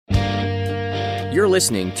You're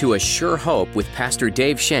listening to A Sure Hope with Pastor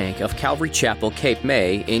Dave Shank of Calvary Chapel, Cape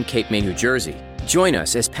May in Cape May, New Jersey. Join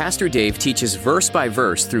us as Pastor Dave teaches verse by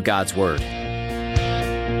verse through God's Word.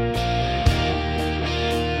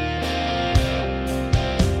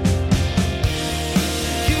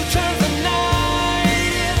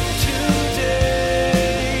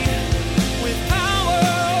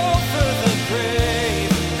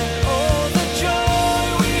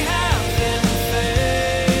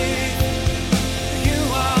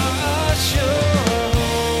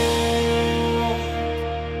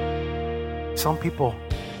 Some people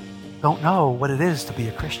don't know what it is to be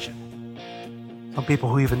a Christian. Some people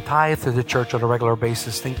who even tithe to the church on a regular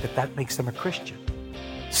basis think that that makes them a Christian.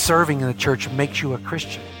 Serving in the church makes you a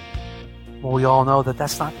Christian. Well, we all know that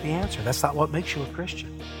that's not the answer. That's not what makes you a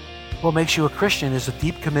Christian. What makes you a Christian is a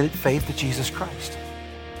deep, committed faith to Jesus Christ,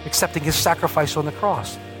 accepting His sacrifice on the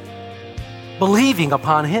cross, believing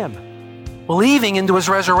upon Him, believing into His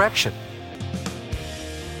resurrection,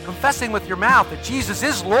 confessing with your mouth that Jesus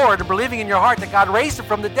is Lord and believing in your heart that God raised Him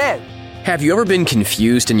from the dead. Have you ever been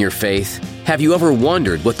confused in your faith? Have you ever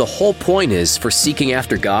wondered what the whole point is for seeking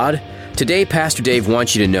after God? Today, Pastor Dave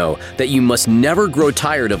wants you to know that you must never grow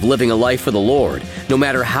tired of living a life for the Lord. No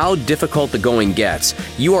matter how difficult the going gets,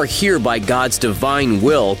 you are here by God's divine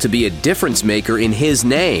will to be a difference maker in His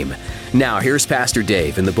name. Now, here's Pastor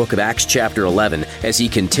Dave in the book of Acts chapter 11 as he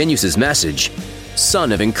continues his message,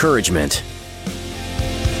 Son of Encouragement.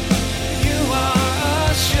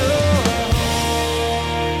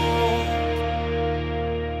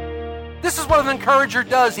 This is what an encourager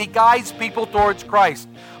does. He guides people towards Christ.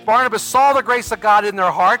 Barnabas saw the grace of God in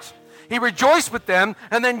their hearts. He rejoiced with them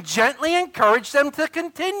and then gently encouraged them to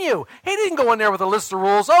continue. He didn't go in there with a list of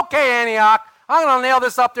rules. Okay, Antioch, I'm going to nail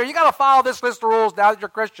this up there. You got to follow this list of rules now that you're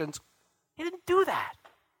Christians. He didn't do that.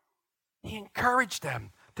 He encouraged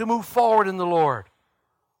them to move forward in the Lord.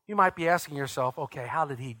 You might be asking yourself, okay, how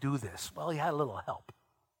did he do this? Well, he had a little help.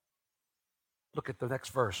 Look at the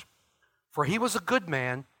next verse. For he was a good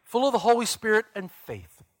man, full of the Holy Spirit and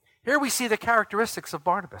faith. Here we see the characteristics of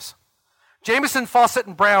Barnabas. Jameson, Fawcett,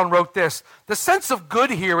 and Brown wrote this: the sense of good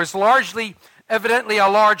here is largely, evidently, a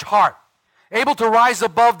large heart, able to rise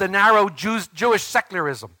above the narrow Jewish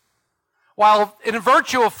secularism. While in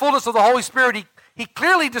virtue of fullness of the Holy Spirit, he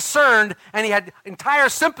clearly discerned and he had entire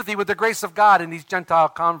sympathy with the grace of God in these Gentile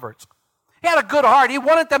converts. He had a good heart. He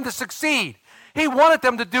wanted them to succeed. He wanted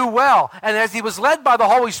them to do well. And as he was led by the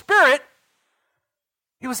Holy Spirit,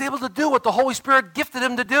 he was able to do what the Holy Spirit gifted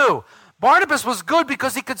him to do. Barnabas was good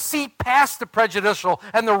because he could see past the prejudicial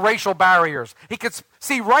and the racial barriers. He could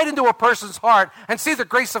see right into a person's heart and see the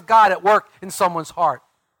grace of God at work in someone's heart.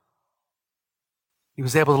 He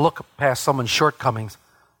was able to look past someone's shortcomings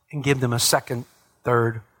and give them a second,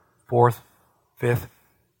 third, fourth, fifth.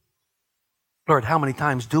 Lord, how many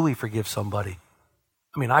times do we forgive somebody?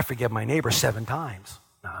 I mean, I forgive my neighbor 7 times.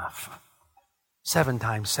 7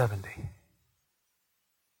 times 70.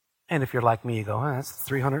 And if you're like me, you go, that's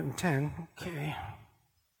 310. Okay.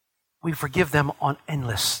 We forgive them on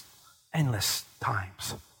endless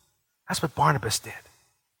times. That's what Barnabas did.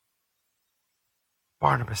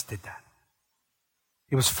 Barnabas did that.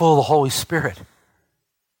 He was full of the Holy Spirit.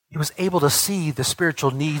 He was able to see the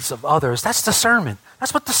spiritual needs of others. That's discernment.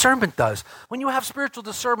 That's what discernment does. When you have spiritual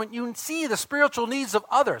discernment, you see the spiritual needs of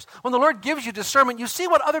others. When the Lord gives you discernment, you see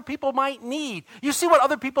what other people might need. You see what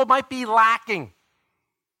other people might be lacking.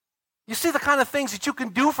 You see the kind of things that you can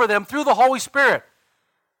do for them through the Holy Spirit.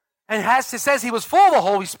 And as it says he was full of the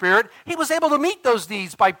Holy Spirit, he was able to meet those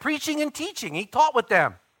needs by preaching and teaching. He taught with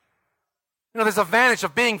them. You know, there's an advantage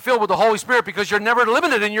of being filled with the Holy Spirit because you're never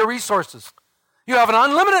limited in your resources. You have an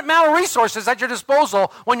unlimited amount of resources at your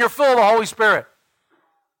disposal when you're full of the Holy Spirit.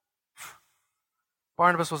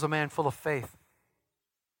 Barnabas was a man full of faith.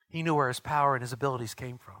 He knew where his power and his abilities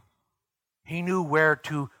came from. He knew where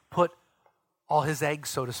to put all his eggs,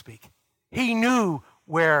 so to speak. He knew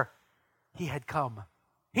where he had come.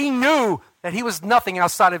 He knew that he was nothing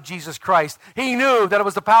outside of Jesus Christ. He knew that it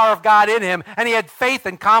was the power of God in him, and he had faith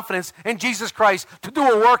and confidence in Jesus Christ to do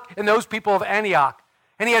a work in those people of Antioch.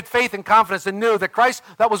 And he had faith and confidence and knew that Christ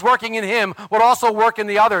that was working in him would also work in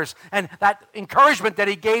the others. And that encouragement that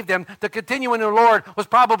he gave them to continue in the Lord was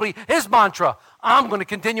probably his mantra. I'm going to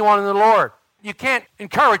continue on in the Lord. You can't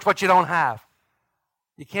encourage what you don't have.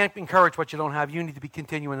 You can't encourage what you don't have. You need to be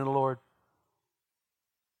continuing in the Lord.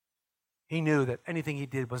 He knew that anything he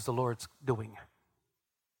did was the Lord's doing.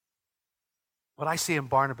 What I see in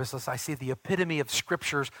Barnabas is I see the epitome of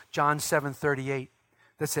Scriptures, John 7:38,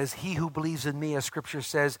 that says, he who believes in me, as Scripture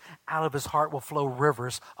says, out of his heart will flow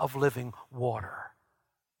rivers of living water.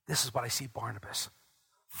 This is what I see Barnabas,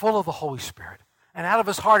 full of the Holy Spirit, And out of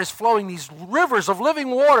his heart is flowing these rivers of living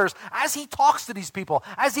waters as he talks to these people,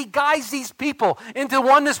 as he guides these people into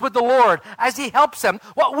oneness with the Lord, as he helps them.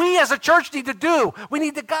 What we as a church need to do, we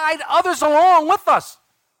need to guide others along with us.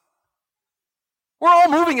 We're all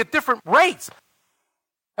moving at different rates.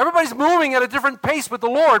 Everybody's moving at a different pace with the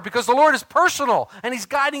Lord because the Lord is personal and he's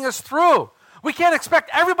guiding us through. We can't expect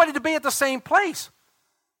everybody to be at the same place.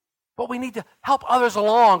 But we need to help others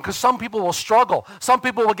along because some people will struggle. Some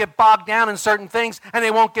people will get bogged down in certain things and they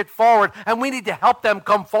won't get forward. And we need to help them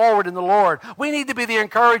come forward in the Lord. We need to be the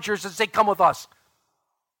encouragers that say, come with us.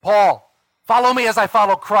 Paul, follow me as I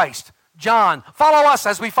follow Christ. John, follow us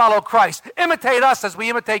as we follow Christ. Imitate us as we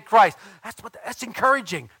imitate Christ. That's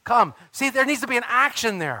encouraging. Come. See, there needs to be an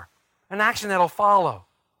action there. An action that'll follow.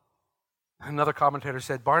 Another commentator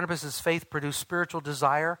said, Barnabas' faith produced spiritual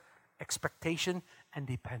desire, expectation, and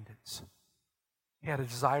dependence. He had a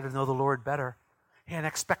desire to know the Lord better. He had an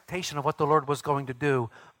expectation of what the Lord was going to do,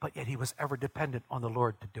 but yet he was ever dependent on the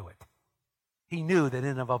Lord to do it. He knew that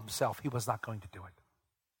in and of himself he was not going to do it.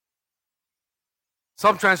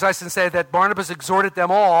 Some translations say that Barnabas exhorted them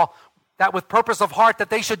all that with purpose of heart that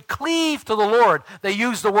they should cleave to the Lord. They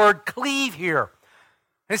use the word cleave here.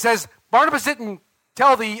 It says Barnabas didn't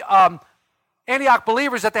tell the Antioch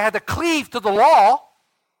believers that they had to cleave to the law.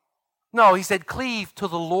 No, he said cleave to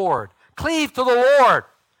the Lord. Cleave to the Lord.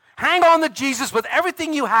 Hang on to Jesus with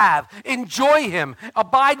everything you have. Enjoy him.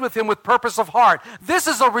 Abide with him with purpose of heart. This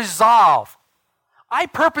is a resolve. I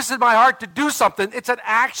purpose in my heart to do something. It's an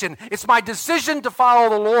action. It's my decision to follow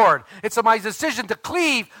the Lord. It's my decision to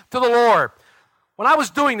cleave to the Lord. When I was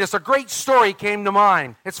doing this, a great story came to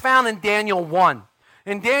mind. It's found in Daniel 1.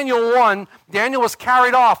 In Daniel 1, Daniel was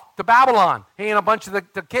carried off to Babylon. He and a bunch of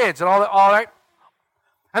the kids and all that.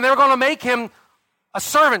 And they were going to make him a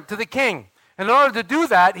servant to the king. And in order to do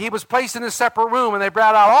that, he was placed in a separate room, and they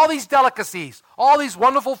brought out all these delicacies, all these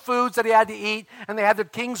wonderful foods that he had to eat, and they had the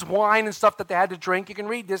king's wine and stuff that they had to drink. You can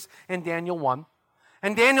read this in Daniel 1.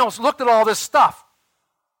 And Daniel looked at all this stuff.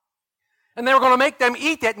 And they were going to make them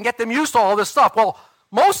eat it and get them used to all this stuff. Well,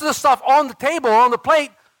 most of the stuff on the table, on the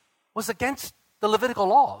plate, was against the Levitical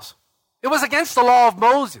laws. It was against the law of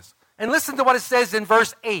Moses. And listen to what it says in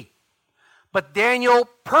verse 8. But Daniel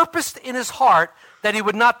purposed in his heart that he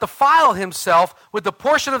would not defile himself with the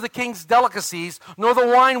portion of the king's delicacies, nor the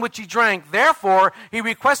wine which he drank. Therefore, he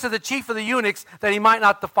requested the chief of the eunuchs that he might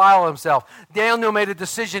not defile himself. Daniel made a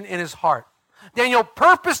decision in his heart. Daniel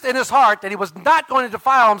purposed in his heart that he was not going to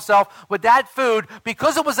defile himself with that food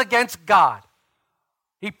because it was against God.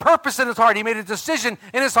 He purposed in his heart. He made a decision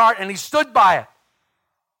in his heart, and he stood by it.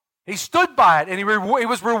 He stood by it, and he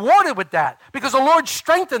was rewarded with that because the Lord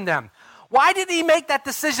strengthened them. Why did he make that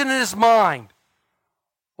decision in his mind?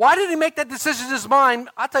 Why did he make that decision in his mind?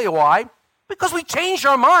 I'll tell you why. Because we change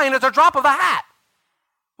our mind at the drop of a hat.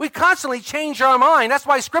 We constantly change our mind. That's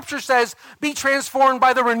why Scripture says, be transformed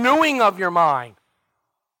by the renewing of your mind.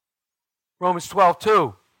 Romans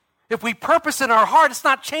 12:2. If we purpose in our heart, it's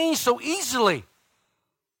not changed so easily.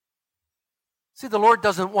 See, the Lord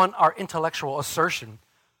doesn't want our intellectual assertion.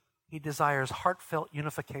 He desires heartfelt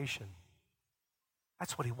unification.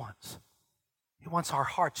 That's what he wants. He wants our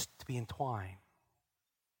hearts to be entwined.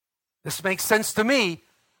 This makes sense to me.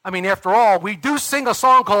 I mean, after all, we do sing a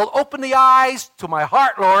song called Open the Eyes to My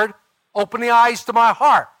Heart, Lord. Open the eyes to my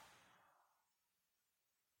heart.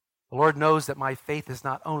 The Lord knows that my faith is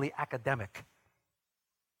not only academic.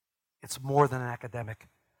 It's more than an academic.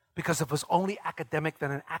 Because if it was only academic, then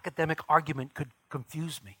an academic argument could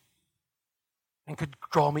confuse me and could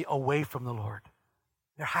draw me away from the Lord.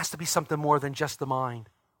 There has to be something more than just the mind.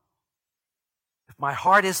 If my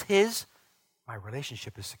heart is his, my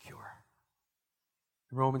relationship is secure.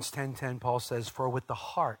 In Romans 10:10, Paul says, for with the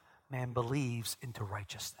heart man believes into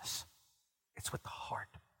righteousness. It's with the heart.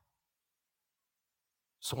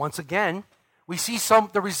 So once again, we see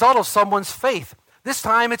the result of someone's faith. This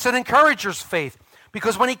time it's an encourager's faith.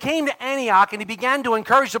 Because when he came to Antioch and he began to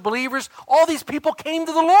encourage the believers, all these people came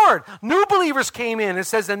to the Lord. New believers came in. It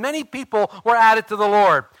says, and many people were added to the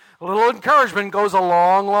Lord. A little encouragement goes a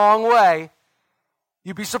long, long way.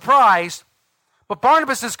 You'd be surprised. But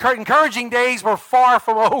Barnabas' encouraging days were far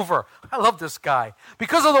from over. I love this guy.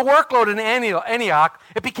 Because of the workload in Antioch,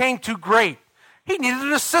 it became too great. He needed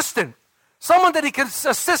an assistant, someone that he could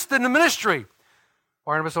assist in the ministry.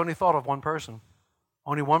 Barnabas only thought of one person.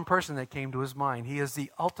 Only one person that came to his mind. He is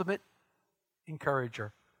the ultimate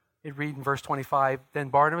encourager. It read in verse 25, then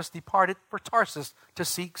Barnabas departed for Tarsus to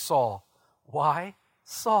seek Saul. Why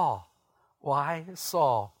Saul? Why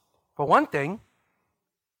Saul? For one thing,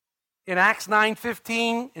 in Acts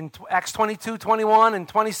 9:15, in Acts 22:21, and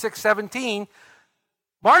 26:17,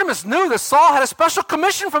 Barnabas knew that Saul had a special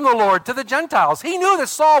commission from the Lord to the Gentiles. He knew that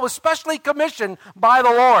Saul was specially commissioned by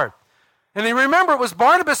the Lord. And you remember, it was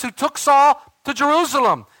Barnabas who took Saul to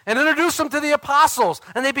Jerusalem and introduced him to the apostles,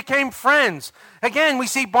 and they became friends. Again, we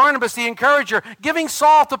see Barnabas, the encourager, giving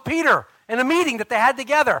Saul to Peter in a meeting that they had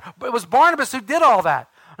together. But it was Barnabas who did all that.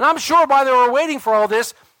 And I'm sure while they were waiting for all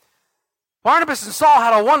this, Barnabas and Saul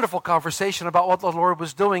had a wonderful conversation about what the Lord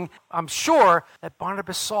was doing. I'm sure that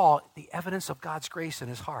Barnabas saw the evidence of God's grace in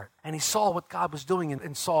his heart. And he saw what God was doing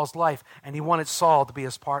in Saul's life, and he wanted Saul to be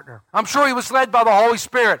his partner. I'm sure he was led by the Holy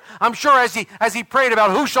Spirit. I'm sure as he prayed about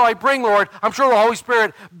who shall I bring, Lord, I'm sure the Holy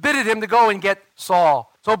Spirit bidded him to go and get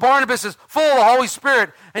Saul. So Barnabas is full of the Holy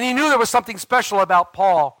Spirit, and he knew there was something special about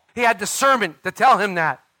Paul. He had discernment to tell him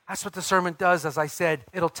that. That's what discernment does, as I said.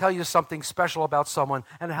 It'll tell you something special about someone,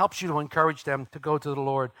 and it helps you to encourage them to go to the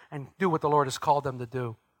Lord and do what the Lord has called them to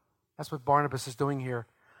do. That's what Barnabas is doing here.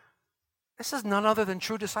 This is none other than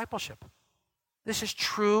true discipleship. This is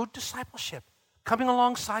true discipleship. Coming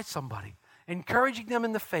alongside somebody, encouraging them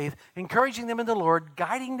in the faith, encouraging them in the Lord,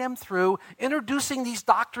 guiding them through, introducing these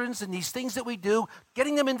doctrines and these things that we do,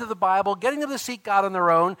 getting them into the Bible, getting them to seek God on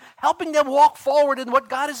their own, helping them walk forward in what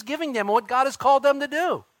God is giving them and what God has called them to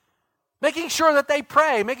do. Making sure that they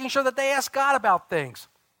pray, making sure that they ask God about things.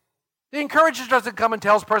 The encourager doesn't come and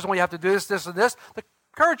tells a person, well, you have to do this, this, and this. The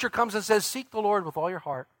encourager comes and says, seek the Lord with all your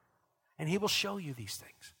heart, and he will show you these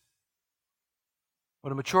things.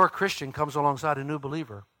 When a mature Christian comes alongside a new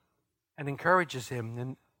believer and encourages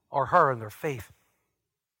him or her in their faith,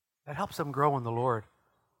 that helps them grow in the Lord.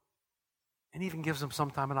 And even gives them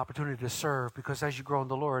sometime an opportunity to serve, because as you grow in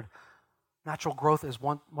the Lord, natural growth is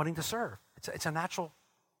wanting to serve. It's a natural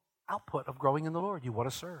output of growing in the Lord. You want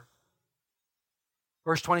to serve.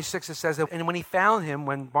 Verse 26, it says that, and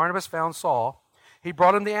when Barnabas found Saul, he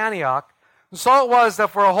brought him to Antioch. And so it was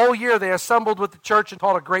that for a whole year they assembled with the church and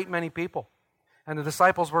taught a great many people. And the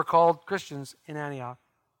disciples were called Christians in Antioch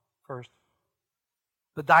first.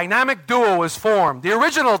 The dynamic duo is formed. The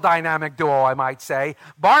original dynamic duo, I might say.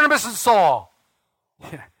 Barnabas and Saul.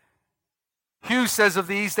 Yeah. Hughes says of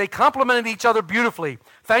these, they complemented each other beautifully,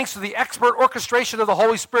 thanks to the expert orchestration of the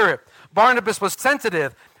Holy Spirit. Barnabas was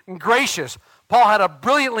sensitive and gracious. Paul had a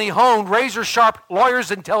brilliantly honed, razor-sharp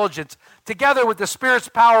lawyer's intelligence. Together with the Spirit's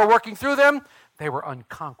power working through them, they were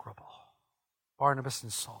unconquerable. Barnabas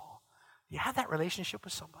and Saul. You have that relationship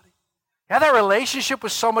with somebody? You have that relationship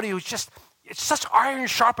with somebody who's just, it's such iron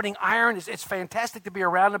sharpening iron. It's fantastic to be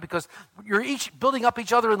around them because you're each building up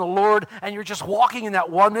each other in the Lord and you're just walking in that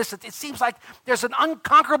oneness. It seems like there's an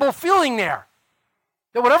unconquerable feeling there.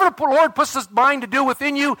 That whatever the Lord puts his mind to do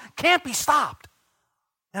within you can't be stopped.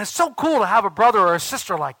 And it's so cool to have a brother or a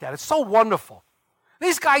sister like that. It's so wonderful.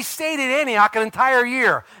 These guys stayed in Antioch an entire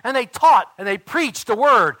year, and they taught and they preached the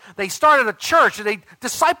word. They started a church and they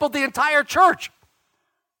discipled the entire church.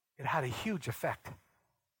 It had a huge effect.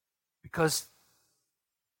 Because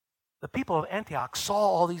the people of Antioch saw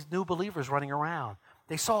all these new believers running around.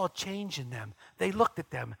 They saw a change in them. They looked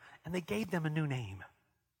at them and they gave them a new name.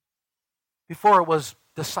 Before it was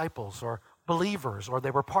disciples or believers, or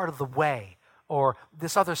they were part of the way or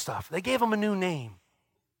this other stuff. They gave them a new name.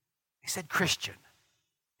 They said Christian.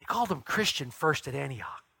 They called them Christian first at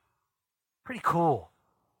Antioch. Pretty cool.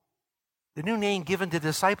 The new name given to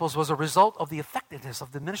disciples was a result of the effectiveness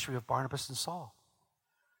of the ministry of Barnabas and Saul.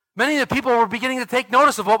 Many of the people were beginning to take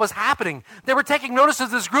notice of what was happening. They were taking notice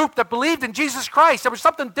of this group that believed in Jesus Christ. There was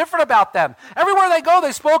something different about them. Everywhere they go,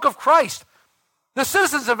 they spoke of Christ. The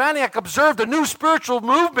citizens of Antioch observed a new spiritual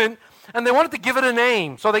movement, and they wanted to give it a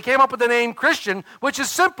name. So they came up with the name Christian, which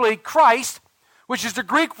is simply Christ, which is the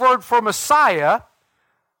Greek word for Messiah,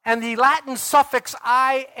 and the Latin suffix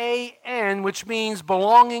IAN, which means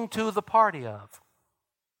belonging to the party of.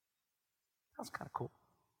 That's kind of cool.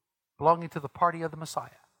 Belonging to the party of the Messiah.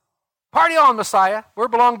 Party on, Messiah. We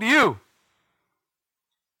belong to you.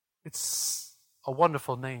 It's a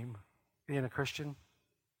wonderful name, being a Christian,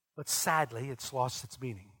 but sadly, it's lost its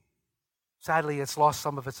meaning. Sadly, it's lost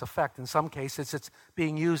some of its effect. In some cases, it's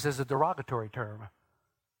being used as a derogatory term.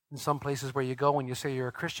 In some places where you go and you say you're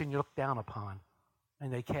a Christian, you're looked down upon,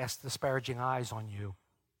 and they cast disparaging eyes on you.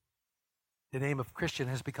 The name of Christian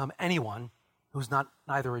has become anyone who's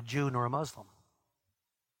neither a Jew nor a Muslim.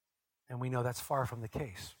 And we know that's far from the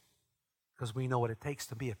case, because we know what it takes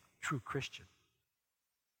to be a true Christian.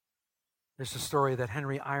 There's a story that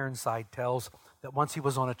Henry Ironside tells that once he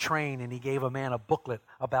was on a train and he gave a man a booklet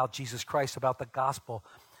about Jesus Christ, about the gospel,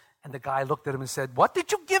 and the guy looked at him and said, "What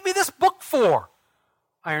did you give me this book for?"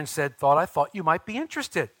 Ironside thought, "I thought you might be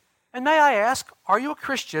interested. And may I ask, are you a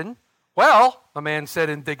Christian?" "Well," the man said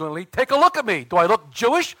indignantly, "take a look at me. Do I look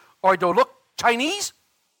Jewish or do I look Chinese?"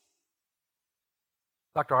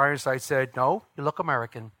 Dr. Ironside said, "No, you look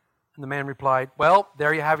American." And the man replied, "Well,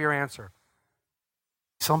 there you have your answer."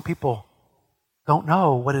 Some people don't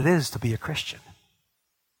know what it is to be a Christian.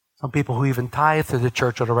 Some people who even tithe to the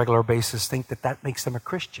church on a regular basis think that that makes them a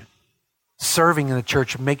Christian. Serving in the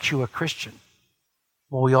church makes you a Christian.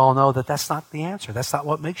 Well, we all know that that's not the answer. That's not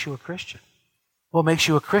what makes you a Christian. What makes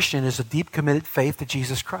you a Christian is a deep, committed faith to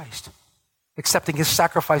Jesus Christ, accepting His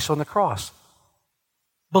sacrifice on the cross,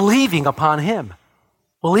 believing upon Him,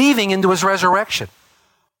 believing into His resurrection,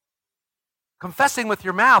 confessing with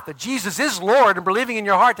your mouth that Jesus is Lord and believing in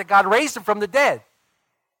your heart that God raised Him from the dead.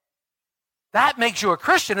 That makes you a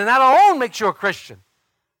Christian, and that alone makes you a Christian.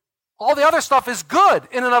 All the other stuff is good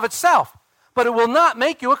in and of itself, but it will not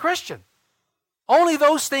make you a Christian. Only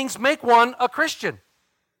those things make one a Christian.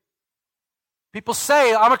 People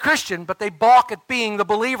say, "I'm a Christian," but they balk at being the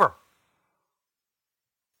believer.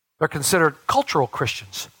 They're considered cultural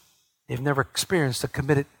Christians. They've never experienced a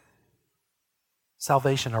committed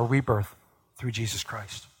salvation or rebirth through Jesus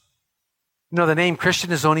Christ. You know, the name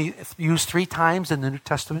Christian is only used 3 times in the New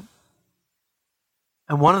Testament.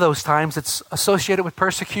 And one of those times it's associated with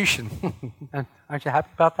persecution. And aren't you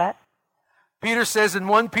happy about that? Peter says in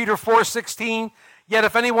 1 Peter 4:16, "Yet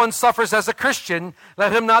if anyone suffers as a Christian,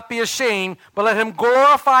 let him not be ashamed, but let him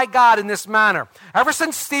glorify God in this manner." Ever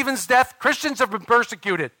since Stephen's death, Christians have been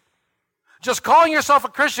persecuted. Just calling yourself a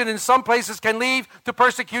Christian in some places can lead to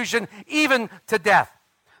persecution, even to death.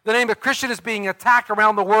 The name of Christian is being attacked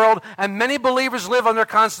around the world, and many believers live under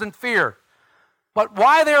constant fear. But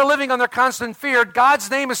while they are living under constant fear, God's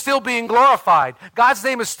name is still being glorified. God's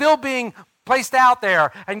name is still being placed out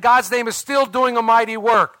there, and God's name is still doing a mighty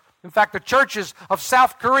work. In fact, the churches of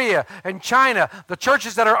South Korea and China, the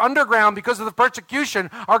churches that are underground because of the persecution,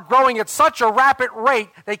 are growing at such a rapid rate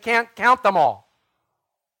they can't count them all.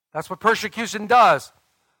 That's what persecution does.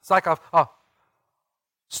 It's like a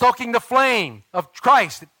stoking the flame of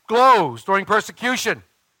Christ. It glows during persecution.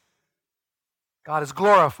 God is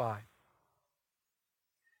glorified.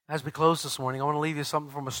 As we close this morning, I want to leave you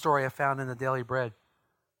something from a story I found in the Daily Bread.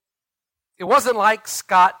 It wasn't like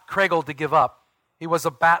Scott Cragle to give up. He was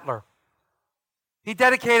a battler. A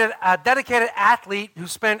dedicated athlete who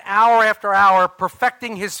spent hour after hour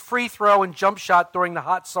perfecting his free throw and jump shot during the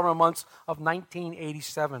hot summer months of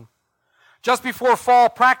 1987. Just before fall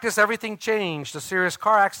practice, everything changed. A serious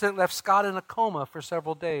car accident left Scott in a coma for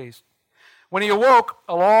several days. When he awoke,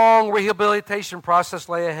 a long rehabilitation process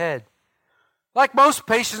lay ahead. Like most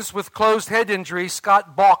patients with closed head injuries,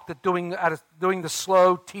 Scott balked at doing the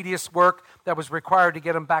slow, tedious work that was required to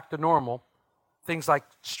get him back to normal. Things like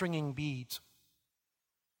stringing beads.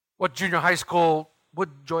 What junior high school would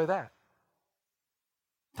enjoy that?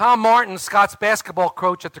 Tom Martin, Scott's basketball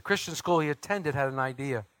coach at the Christian school he attended, had an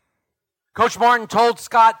idea. Coach Martin told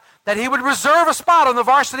Scott that he would reserve a spot on the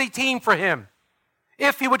varsity team for him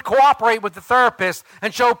if he would cooperate with the therapist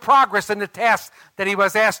and show progress in the tasks that he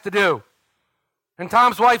was asked to do. And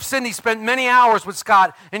Tom's wife, Cindy, spent many hours with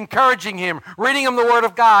Scott, encouraging him, reading him the Word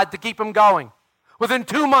of God to keep him going. Within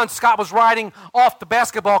 2 months, Scott was riding off the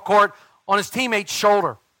basketball court on his teammate's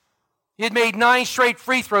shoulder. He had made 9 straight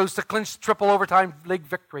free throws to clinch the triple overtime league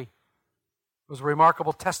victory. It was a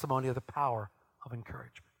remarkable testimony of the power of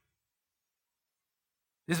encouragement.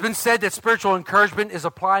 It has been said that spiritual encouragement is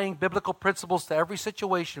applying biblical principles to every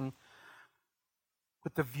situation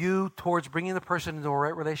with the view towards bringing the person into a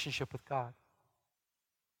right relationship with God.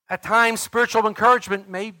 At times, spiritual encouragement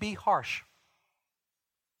may be harsh.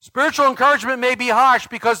 Spiritual encouragement may be harsh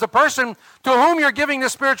because the person to whom you're giving the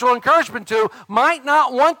spiritual encouragement to might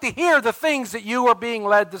not want to hear the things that you are being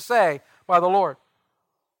led to say by the Lord.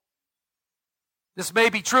 This may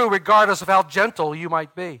be true regardless of how gentle you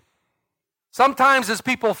might be. Sometimes as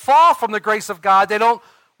people fall from the grace of God, they don't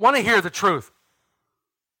want to hear the truth.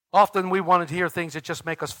 Often we want to hear things that just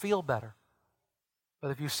make us feel better. But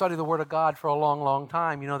if you study the Word of God for a long, long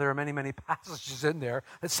time, you know there are many, many passages in there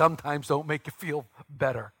that sometimes don't make you feel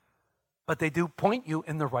better. But they do point you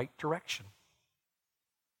in the right direction.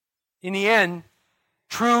 In the end,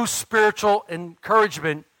 true spiritual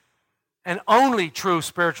encouragement, and only true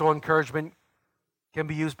spiritual encouragement, can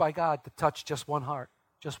be used by God to touch just one heart,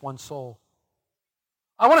 just one soul.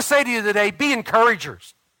 I want to say to you today, be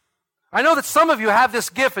encouragers. I know that some of you have this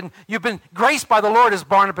gift and you've been graced by the Lord as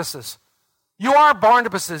Barnabases. You are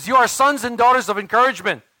Barnabases. You are sons and daughters of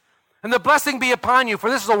encouragement. And the blessing be upon you, for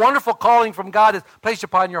this is a wonderful calling from God that's placed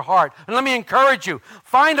upon your heart. And let me encourage you.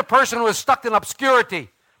 Find a person who is stuck in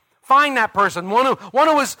obscurity. Find that person, one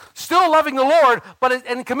who is still loving the Lord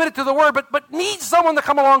and committed to the Word, but needs someone to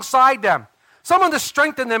come alongside them, someone to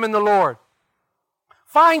strengthen them in the Lord.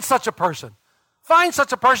 Find such a person. Find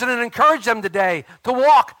such a person and encourage them today to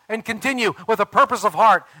walk and continue with a purpose of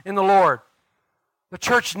heart in the Lord. The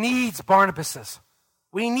church needs Barnabases.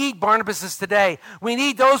 We need Barnabases today. We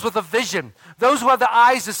need those with a vision, those who have the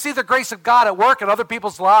eyes to see the grace of God at work in other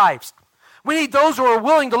people's lives. We need those who are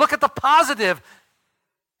willing to look at the positive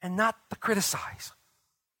and not to criticize.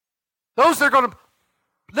 Those that are going to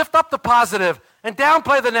lift up the positive and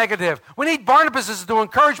downplay the negative. We need Barnabases to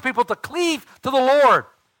encourage people to cleave to the Lord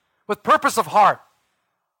with purpose of heart.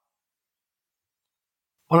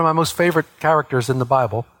 One of my most favorite characters in the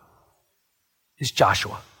Bible is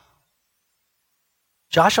Joshua.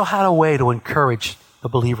 Joshua had a way to encourage the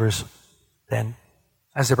believers then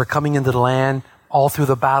as they were coming into the land, all through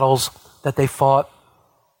the battles that they fought.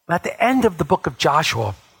 But at the end of the book of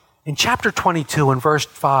Joshua, in chapter 22 and verse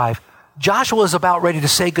 5, Joshua is about ready to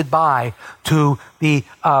say goodbye to the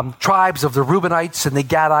tribes of the Reubenites and the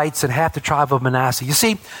Gadites and half the tribe of Manasseh. You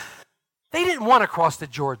see, they didn't want to cross the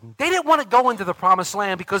Jordan. They didn't want to go into the promised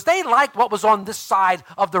land because they liked what was on this side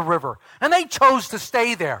of the river. And they chose to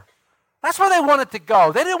stay there. That's where they wanted to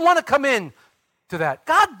go. They didn't want to come in to that.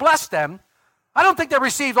 God blessed them. I don't think they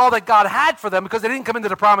received all that God had for them because they didn't come into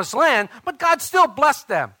the promised land, but God still blessed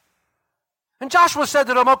them. And Joshua said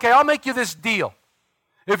to them, okay, I'll make you this deal.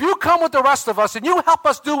 If you come with the rest of us and you help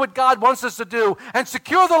us do what God wants us to do and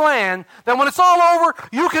secure the land, then when it's all over,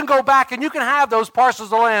 you can go back and you can have those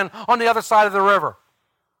parcels of land on the other side of the river.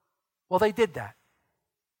 Well, they did that.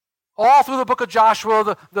 All through the book of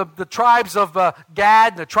Joshua, the tribes of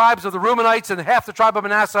Gad, the tribes of the Reubenites, and half the tribe of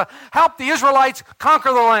Manasseh helped the Israelites conquer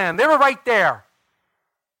the land. They were right there.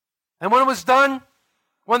 And when it was done,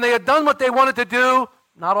 when they had done what they wanted to do,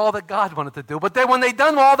 not all that God wanted to do, but when they'd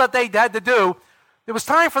done all that they had to do, it was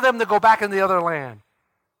time for them to go back into the other land.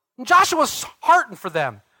 And Joshua was heartened for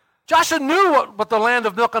them. Joshua knew what the land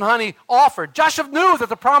of milk and honey offered. Joshua knew that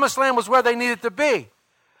the promised land was where they needed to be.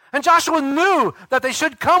 And Joshua knew that they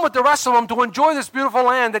should come with the rest of them to enjoy this beautiful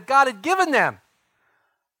land that God had given them.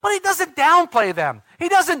 But he doesn't downplay them. He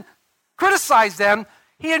doesn't criticize them.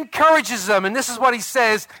 He encourages them. And this is what he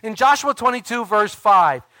says in Joshua 22, verse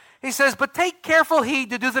 5. He says, but take careful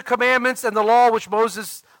heed to do the commandments and the law which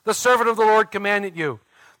Moses, the servant of the Lord, commanded you.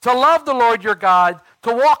 To love the Lord your God,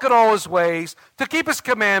 to walk in all his ways, to keep his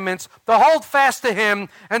commandments, to hold fast to him,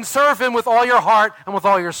 and serve him with all your heart and with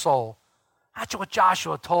all your soul. That's what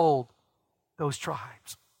Joshua told those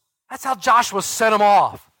tribes. That's how Joshua sent them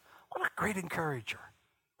off. What a great encourager.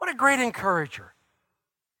 What a great encourager.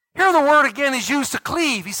 Here the word again is used to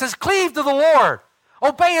cleave. He says, cleave to the Lord.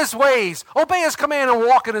 Obey his ways. Obey his command and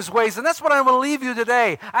walk in his ways. And that's what I want to leave you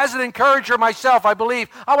today. As an encourager myself, I believe,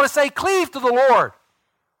 I want to say, cleave to the Lord.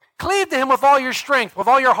 Cleave to him with all your strength, with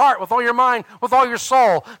all your heart, with all your mind, with all your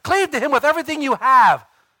soul. Cleave to him with everything you have.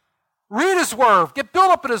 Read his word. Get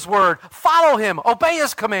built up in his word. Follow him. Obey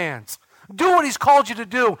his commands. Do what he's called you to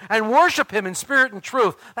do and worship him in spirit and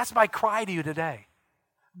truth. That's my cry to you today.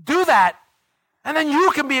 Do that, and then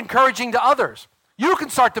you can be encouraging to others. You can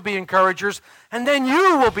start to be encouragers, and then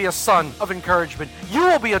you will be a son of encouragement. You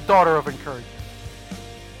will be a daughter of encouragement.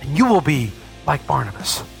 And you will be like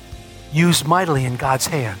Barnabas, used mightily in God's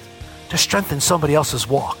hand to strengthen somebody else's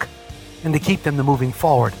walk and to keep them moving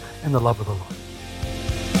forward in the love of the Lord.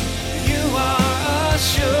 You are a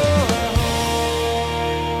sure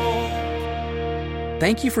hope.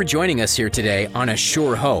 Thank you for joining us here today on A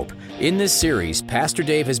Sure Hope. In this series, Pastor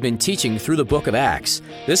Dave has been teaching through the book of Acts.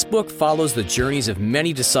 This book follows the journeys of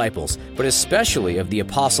many disciples, but especially of the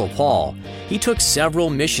Apostle Paul. He took several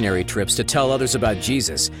missionary trips to tell others about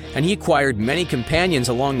Jesus, and he acquired many companions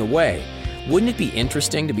along the way. Wouldn't it be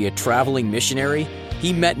interesting to be a traveling missionary?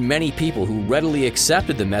 He met many people who readily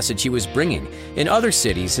accepted the message he was bringing. In other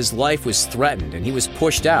cities, his life was threatened and he was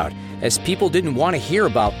pushed out, as people didn't want to hear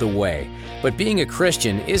about the way. But being a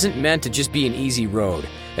Christian isn't meant to just be an easy road.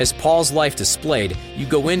 As Paul's life displayed, you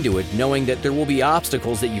go into it knowing that there will be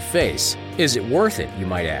obstacles that you face. Is it worth it, you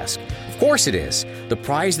might ask? Of course it is. The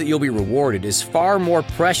prize that you'll be rewarded is far more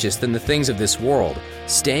precious than the things of this world.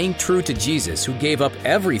 Staying true to Jesus, who gave up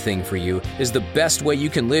everything for you, is the best way you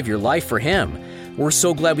can live your life for him. We're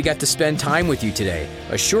so glad we got to spend time with you today.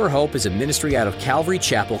 A Sure Hope is a ministry out of Calvary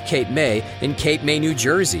Chapel, Cape May, in Cape May, New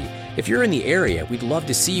Jersey. If you're in the area, we'd love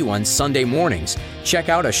to see you on Sunday mornings. Check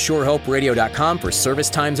out ASureHopeRadio.com for service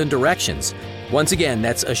times and directions. Once again,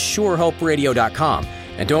 that's ASureHopeRadio.com.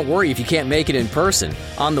 And don't worry if you can't make it in person.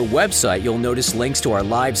 On the website, you'll notice links to our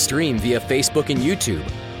live stream via Facebook and YouTube.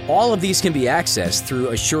 All of these can be accessed through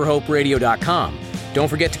ASureHopeRadio.com. Don't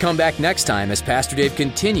forget to come back next time as Pastor Dave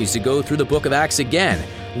continues to go through the book of Acts again,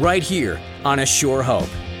 right here on A Sure Hope.